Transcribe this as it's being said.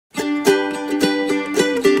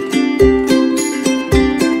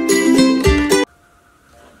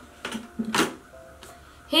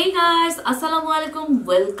guys, আসসালামু আলাইকুম,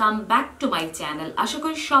 welcome back to my channel. আশা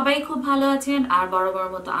করি সবাই খুব ভালো আছেন আর বরাবর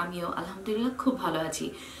মতো আমিও আলহামদুলিল্লাহ খুব ভালো আছি।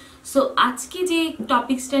 সো আজকে যে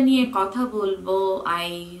টপিকসটা নিয়ে কথা বলবো, আই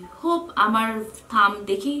হোপ আমার থাম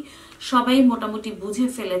দেখি সবাই মোটামুটি বুঝে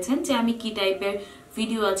ফেলেছেন যে আমি কি টাইপের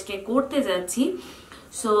ভিডিও আজকে করতে যাচ্ছি।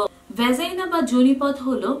 সো ভ্যাজাইনা বা যোনিপথ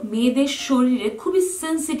হলো মেয়েদের শরীরে খুবই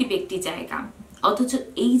সেন্সিটিভ একটি জায়গা, অথচ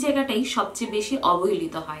এই জায়গাটাই সবচেয়ে বেশি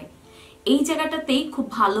অবহেলিত হয়। এই জায়গাটাতেই খুব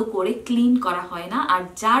ভালো করে ক্লিন করা হয় না, আর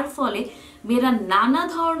যার ফলে মেয়েরা নানা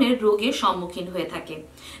ধরনের রোগের সম্মুখীন হয়ে থাকে।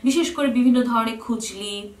 বিশেষ করে বিভিন্ন ধরনের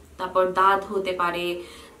খুজলি, তারপর দাঁত হতে পারে,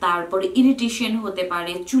 তারপরে ইরিটেশন হতে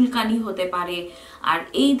পারে, চুলকানি হতে পারে। আর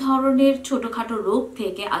এই ধরনের ছোটখাটো রোগ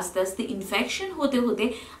থেকে আস্তে আস্তে ইনফেকশন হতে হতে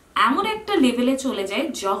এমন একটা লেভেলে চলে যায়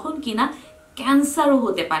যখন কিনা ক্যান্সারও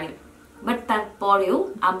হতে পারে। বাট তারপরেও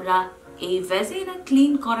আমরা এই ভ্যাজাইনা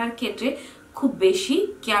ক্লিন করার ক্ষেত্রে খুব বেশি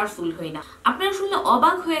কেয়ারফুল হই না। আপনারা শুনলে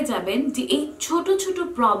অবাক হয়ে যাবেন যে এই ছোট ছোট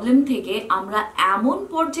প্রবলেম থেকে আমরা এমন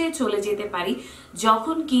পর্যায়ে চলে যেতে পারি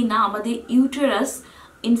যখন কি না আমাদের ইউটেরাস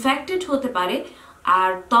ইনফেক্টেড হতে পারে,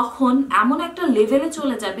 আর তখন এমন একটা লেভেলে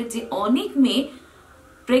চলে যাবে যে অনেক মেয়ে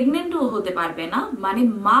প্রেগনেন্টও হতে পারবে না, মানে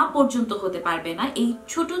মা পর্যন্ত হতে পারবে না। এই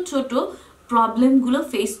ছোট ছোট প্রবলেমগুলো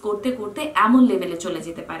ফেস করতে করতে এমন লেভেলে চলে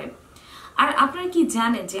যেতে পারে। আর আপনারা কি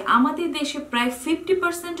জানেন যে আমাদের দেশে প্রায়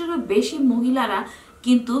 50%-এরও বেশি মহিলারা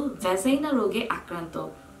কিন্তু ভ্যাজাইনা রোগে আক্রান্ত,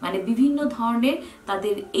 মানে বিভিন্ন ধরনের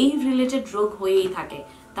তাদের এই রিলেটেড রোগ হয়েই থাকে।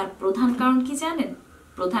 তার প্রধান কারণ কি জানেন?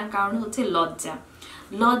 প্রধান কারণ হচ্ছে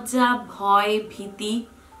লজ্জা, ভয়, ভীতি,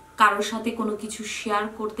 কারোর সাথে কোনো কিছু শেয়ার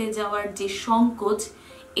করতে যাওয়ার যে সংকোচ,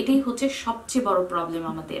 এটাই হচ্ছে সবচেয়ে বড় প্রবলেম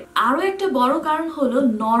আমাদের। আরো একটা বড় কারণ হলো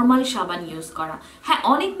নর্মাল সাবান ইউজ করা। হ্যাঁ,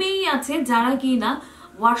 অনেক মেয়েই আছে যারা কি না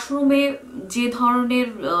ওয়াশরুমে যে ধরনের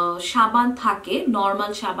সাবান থাকে,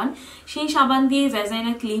 নর্মাল সাবান, সেই সাবান দিয়ে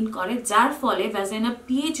ভ্যাজাইনা ক্লিন করে, যার ফলে ভ্যাজাইনা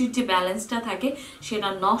পিএইচ যে ব্যালেন্সটা থাকে সেটা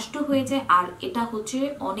নষ্ট হয়ে যায়, আর এটা হচ্ছে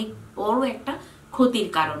অনেক বড় একটা ক্ষতির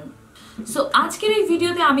কারণ। সো আজকের এই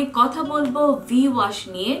ভিডিওতে আমি কথা বলবো ভি ওয়াশ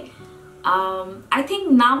নিয়ে। আই থিঙ্ক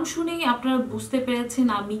নাম শুনেই আপনারা বুঝতে পেরেছেন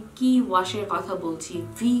আমি কি ওয়াশের কথা বলছি।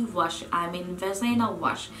 V wash, I mean vagina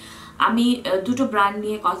wash. আমি দুটো ব্র্যান্ড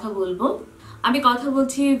নিয়ে কথা বলবো। আমি কথা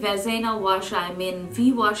বলছি vagina wash, I mean V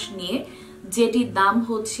wash নিয়ে, যেটির দাম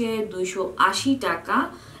হচ্ছে 280 টাকা।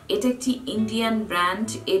 এটা একটি ইন্ডিয়ান ব্র্যান্ড।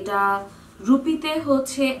 এটা রুপিতে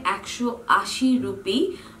হচ্ছে 180 রুপি,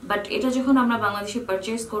 বাট এটা যখন আমরা বাংলাদেশে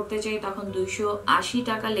পারচেস করতে চাই তখন 280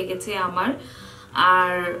 টাকা লেগেছে আমার।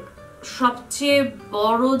 আর সবচেয়ে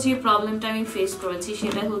বড় যে প্রবলেমটা আমি ফেস করেছি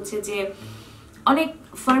সেটা হচ্ছে যে অনেক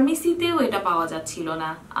ফার্মেসিতেও এটা পাওয়া যাচ্ছিল না।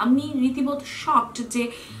 আমি রীতিমতো শকড যে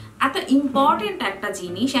এত ইম্পর্টেন্ট একটা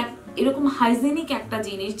জিনিস, এরকম হাইজেনিক একটা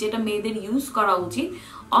জিনিস যেটা মেয়েদের ইউজ করা উচিত,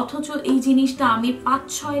 অথচ এই জিনিসটা আমি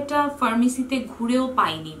 5-6টা ফার্মেসিতে ঘুরেও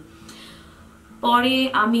পাইনি। পরে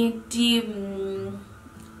আমি একটি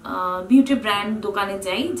বিউটি ব্র্যান্ড দোকানে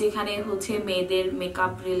যাই যেখানে হচ্ছে মেয়েদের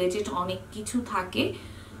মেকআপ রিলেটেড অনেক কিছু থাকে।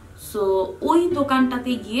 সো ওই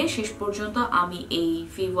দোকানটাতে গিয়ে শেষ পর্যন্ত আমি এই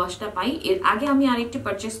ভি ওয়াশটা পাই। এর আগে আমি আরেকটি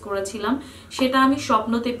পারচেস করেছিলাম, সেটা আমি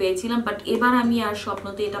স্বপ্নতে পেয়েছিলাম, বাট এবার আমি আর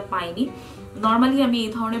স্বপ্নতে এটা পাইনি। নর্মালি আমি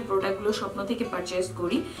এই ধরনের প্রোডাক্টগুলো স্বপ্ন থেকে পারচেস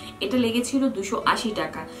করি। এটা লেগেছিল 280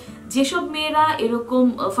 টাকা। যেসব মেয়েরা এরকম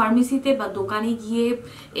ফার্মেসিতে বা দোকানে গিয়ে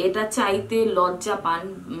এটা চাইতে লজ্জা পান,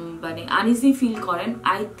 মানে আনইজি ফিল করেন,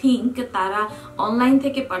 আই থিঙ্ক তারা অনলাইন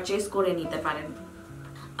থেকে পারচেস করে নিতে পারেন।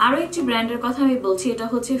 আরো একটি ব্র্যান্ডের কথা আমি বলছি, এটা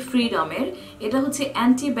হচ্ছে ফ্রিডমের। এটা হচ্ছে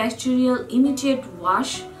অ্যান্টিব্যাকটেরিয়াল ইমিডিয়েট ওয়াশ।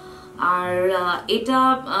 আর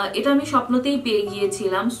এটা আমি স্বপ্নতেই পেয়ে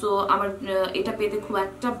গিয়েছিলাম। সো আমার এটা পেতে খুব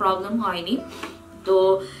একটা প্রবলেম হয়নি। তো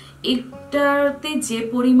এটাতে যে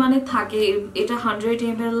পরিমাণে থাকে, এটা 100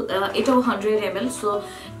 ml, এটাও 100 ml। সো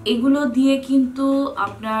এগুলো দিয়ে কিন্তু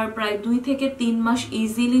আপনার প্রায় 2 থেকে 3 মাস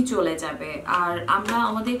ইজিলি চলে যাবে। আর আমরা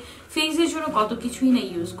আমাদের ফেসের জন্য কত কিছুই না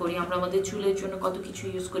ইউজ করি, আমরা আমাদের চুলের জন্য কত কিছু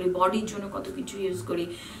ইউজ করি, বডির জন্য কত কিছু ইউজ করি।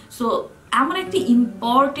 সো এমন একটি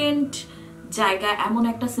ইম্পর্টেন্ট জায়গা, এমন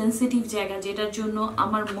একটা সেন্সিটিভ জায়গা, যেটার জন্য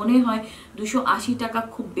আমার মনে হয় 280 টাকা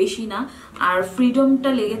খুব বেশি না। আর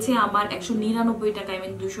ফ্রিডমটা লেগেছে আমার 199 টাকায়,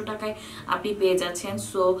 মানে 200 টাকায় আপনি পেয়ে যাচ্ছেন।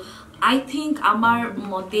 সো আই থিঙ্ক আমার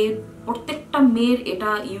মতে প্রত্যেকটা মেয়ের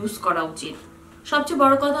এটা ইউজ করা উচিত। সবচেয়ে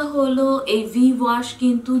বড় কথা হলো এই ভি ওয়াশ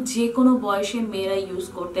কিন্তু যে কোনো বয়সে মেয়েরা ইউজ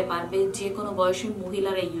করতে পারবে, যে কোনো বয়সে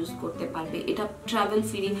মহিলারা ইউজ করতে পারবে। এটা ট্রাভেল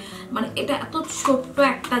ফ্রি, মানে এটা এত ছোট্ট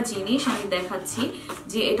একটা জিনিস আমি দেখাচ্ছি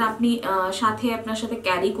যে এটা আপনি সাথে আপনার সাথে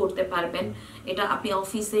ক্যারি করতে পারবেন। এটা আপনি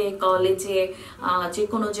অফিসে, কলেজে, যে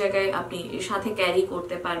কোনো জায়গায় আপনি সাথে ক্যারি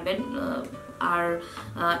করতে পারবেন। আর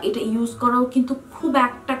এটা ইউজ করাও কিন্তু খুব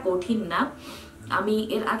একটা কঠিন না। আমি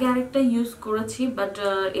এর আগে আরেকটা ইউজ করেছি, বাট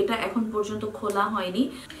এটা এখন পর্যন্ত খোলা হয়নি।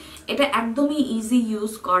 এটা একদমই ইজি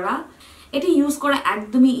ইউজ করা, এটা ইউজ করা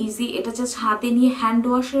একদমই ইজি। এটা জাস্ট হাতে নিয়ে হ্যান্ড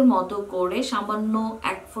ওয়াশের মতো করে সামান্য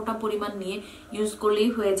 1 ফোঁটা পরিমাণ নিয়ে ইউজ করলেই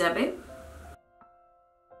হয়ে যাবে।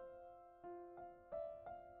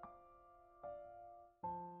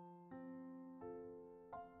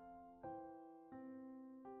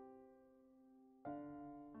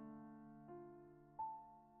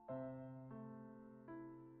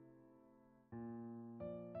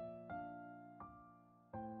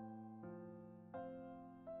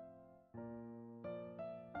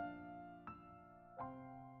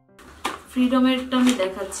 ফ্রিডমেরটা আমি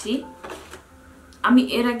দেখাচ্ছি। আমি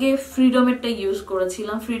এর আগে ফ্রিডমেরটা ইউজ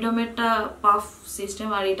করেছিলাম। ফ্রিডমেরটা পাফ সিস্টেম,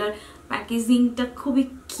 আর এটার প্যাকেজিংটা খুবই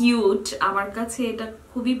কিউট। আমার কাছে এটা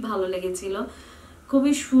খুবই ভালো লেগেছিল,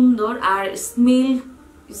 খুবই সুন্দর, আর স্মেল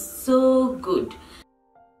সো গুড।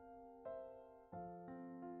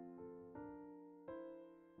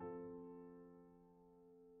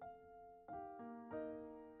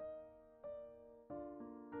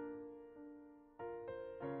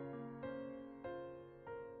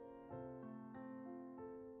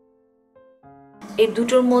 এই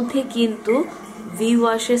দুটোর মধ্যে কিন্তু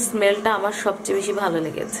ভিওয়াশের স্মেলটা আমার সবচেয়ে বেশি ভালো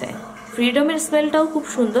লেগেছে। ফ্রিডমের স্মেলটাও খুব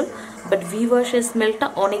সুন্দর, বাট ভিওয়াশের স্মেলটা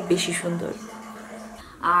অনেক বেশি সুন্দর।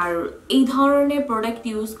 আর এই ধরনের প্রোডাক্ট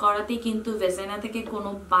ইউজ করাতে কিন্তু ভেজাইনা থেকে কোনো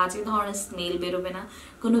বাজে ধরনের স্মেল বেরোবে না,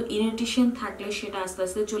 কোনো ইরিটেশন থাকলে সেটা আস্তে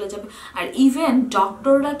আস্তে চলে যাবে। আর ইভেন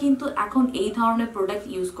ডক্টররা কিন্তু এখন এই ধরনের প্রোডাক্ট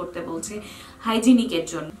ইউজ করতে বলছে হাইজিনিকের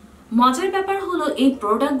জন্য। মজার ব্যাপার হলো এই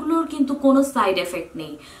প্রোডাক্টগুলোর কিন্তু কোনো সাইড এফেক্ট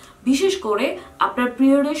নেই। বিশেষ করে আপনার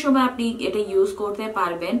পিরিয়ডের সময় আপনি এটা ইউজ করতে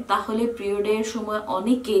পারবেন, তাহলে পিরিয়ডের সময়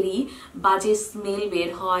অনেকেরই বাজে স্মেল বের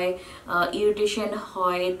হয়, ইরিটেশন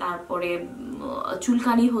হয়, তারপরে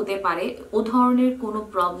চুলকানি হতে পারে। ও ধরনের কোনো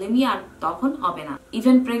প্রবলেমই আর তখন হবে না।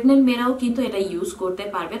 ইভেন প্রেগনেন্ট মেয়েরাও কিন্তু এটা ইউজ করতে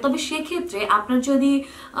পারবে। তবে সেক্ষেত্রে আপনার যদি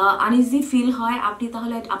আনইজি ফিল হয়, আপনি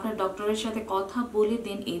তাহলে আপনার ডক্টরের সাথে কথা বলে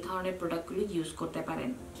দেন এই ধরনের প্রোডাক্টগুলো ইউজ করতে পারেন।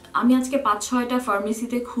 আমি আজকে 5-6টা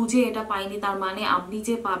ফার্মেসিতে খুঁজে এটা পাইনি, তার মানে আপনি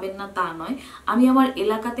যে পাবেন না তা নয়। আমি আমার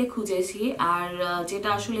এলাকাতে খুঁজেছি, আর যেটা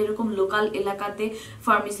আসলে এরকম লোকাল এলাকাতে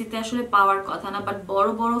ফার্মেসিতে আসলে পাওয়ার কথা না, বাট বড়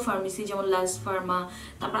বড় ফার্মেসি যেমন লাস্ট ফার্মা,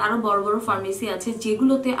 তারপর আরো বড় বড় ফার্মেসি আছে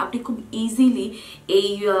যেগুলোতে আপনি খুব ইজিলি এই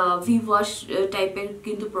ভিওয়াশ টাইপের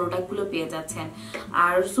কিন্তু প্রোডাক্টগুলো পেয়ে যাচ্ছেন।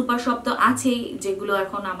 আর সুপার শপ তো আছেই, যেগুলো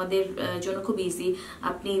এখন আমাদের জন্য খুব ইজি।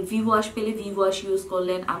 আপনি ভিওয়াশ পেলে ভিওয়াশ ইউজ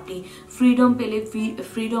করলেন, আপনি ফ্রিডম পেলে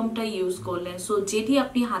ফ্রিডমটা ইউজ করলেন। সো যেটি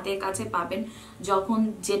আপনি হাতের কাছে পাবেন, যখন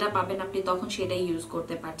যেটা পাবেন আপনি তখন সেটাই ইউজ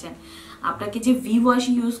করতে পারছেন। আপনাকে যে ভিওয়াশ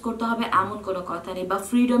ইউজ করতে হবে এমন কোনো কথা নেই, বা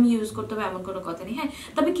ফ্রিডম ইউজ করতে হবে এমন কোনো কথা নেই। হ্যাঁ,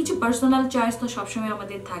 তবে কিছু পার্সোনাল চয়েস তো সবসময়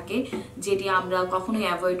আমাদের থাকে, যেটি আমরা কখনোই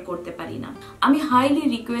অ্যাভয়েড করতে পারি না। আমি হাইলি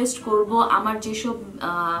রিকোয়েস্ট করব আমার যেসব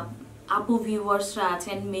আপু ভিউয়ার্সরা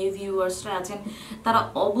আছেন, মেয়ে ভিউয়ার্সরা আছেন, তারা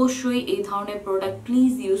অবশ্যই এই ধরনের প্রোডাক্ট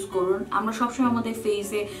প্লিজ ইউজ করুন। আমরা সবসময় আমাদের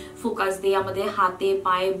ফেসে ফোকাস দিই, আমাদের হাতে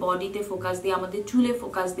পায়ে বডিতে ফোকাস দিই, আমাদের চুলে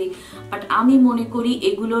ফোকাস দিই, বাট আমি মনে করি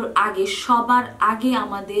এগুলোর আগে সবার আগে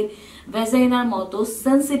আমাদের ভেজাইনার মতো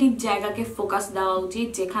সেন্সিটিভ জায়গাকে ফোকাস দেওয়া উচিত,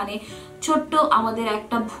 যেখানে ছোট্ট আমাদের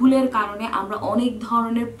একটা ভুলের কারণে আমরা অনেক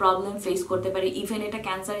ধরনের প্রবলেম ফেস করতে পারি, ইভেন এটা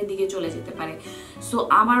ক্যান্সারের দিকে চলে যেতে পারে। সো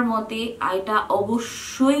আমার মতে এটা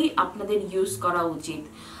অবশ্যই আপনাদের ইউজ করা উচিত।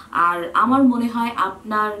 আর আমার মনে হয়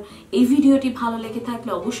আপনার এই ভিডিওটি ভালো লেগে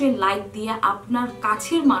থাকলে অবশ্যই লাইক দিয়ে আপনার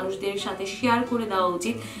কাছের মানুষদের সাথে শেয়ার করে দেওয়া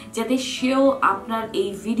উচিত, যাতে সেও আপনার এই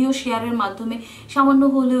ভিডিও শেয়ারের মাধ্যমে সামান্য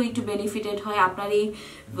হলেও একটু বেনিফিটেড হয়। আপনার এই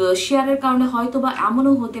শেয়ারের কারণে হয়তো বা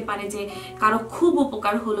এমনও হতে পারে যে কারো খুব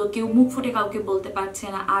উপকার হলো, কেউ মুখ ফুটে কাউকে বলতে পারছে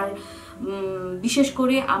না। আর বিশেষ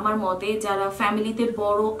করে আমার মতে যারা ফ্যামিলিতে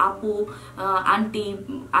বড় আপু আন্টি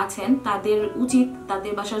আছেন, তাদের উচিত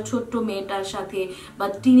তাদের বাসার ছোট্ট মেয়েটার সাথে বা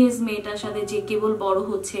টিনেজ মেয়েটার সাথে, যে কেবল বড়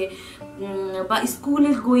হচ্ছে, বা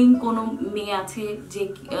স্কুলে গোয়িং কোনো মেয়ে আছে যে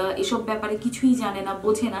এসব ব্যাপারে কিছুই জানে না,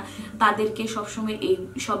 বোঝে না, তাদেরকে সবসময় এই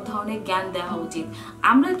সব ধরনের জ্ঞান দেওয়া উচিত।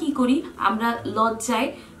 আমরা কি করি, আমরা লজ্জায়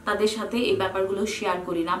তাদের সাথে এই ব্যাপারগুলো শেয়ার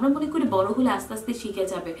করি না। আমরা মনে করি বড় হলে আস্তে আস্তে শিখে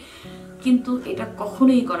যাবে, কিন্তু এটা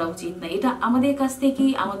কখনোই করা উচিত না। এটা আমাদের কাছ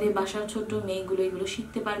থেকেই আমাদের বাসার ছোট্ট মেয়েগুলো এগুলো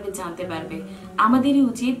শিখতে পারবে, জানতে পারবে। আমাদেরই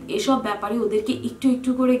উচিত এসব ব্যাপারে ওদেরকে একটু একটু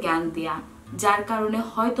করে জ্ঞান দেয়া, যার কারণে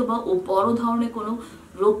হয়তোবা ও বড় ধরনের কোনো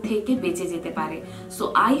রোগ থেকে বেঁচে যেতে পারে। সো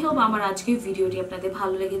আই হোপ আমার আজকের ভিডিওটি আপনাদের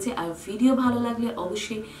ভালো লেগেছে। আর ভিডিও ভালো লাগলে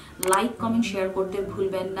অবশ্যই লাইক কমেন্ট শেয়ার করতে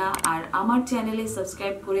ভুলবেন না। আর আমার চ্যানেলে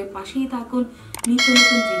সাবস্ক্রাইব করে পাশেই থাকুন, নিত্য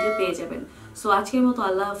নতুন ভিডিও পেয়ে যাবেন। সো আজকের মতো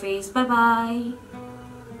আল্লাহ হাফেজ, বাই বাই।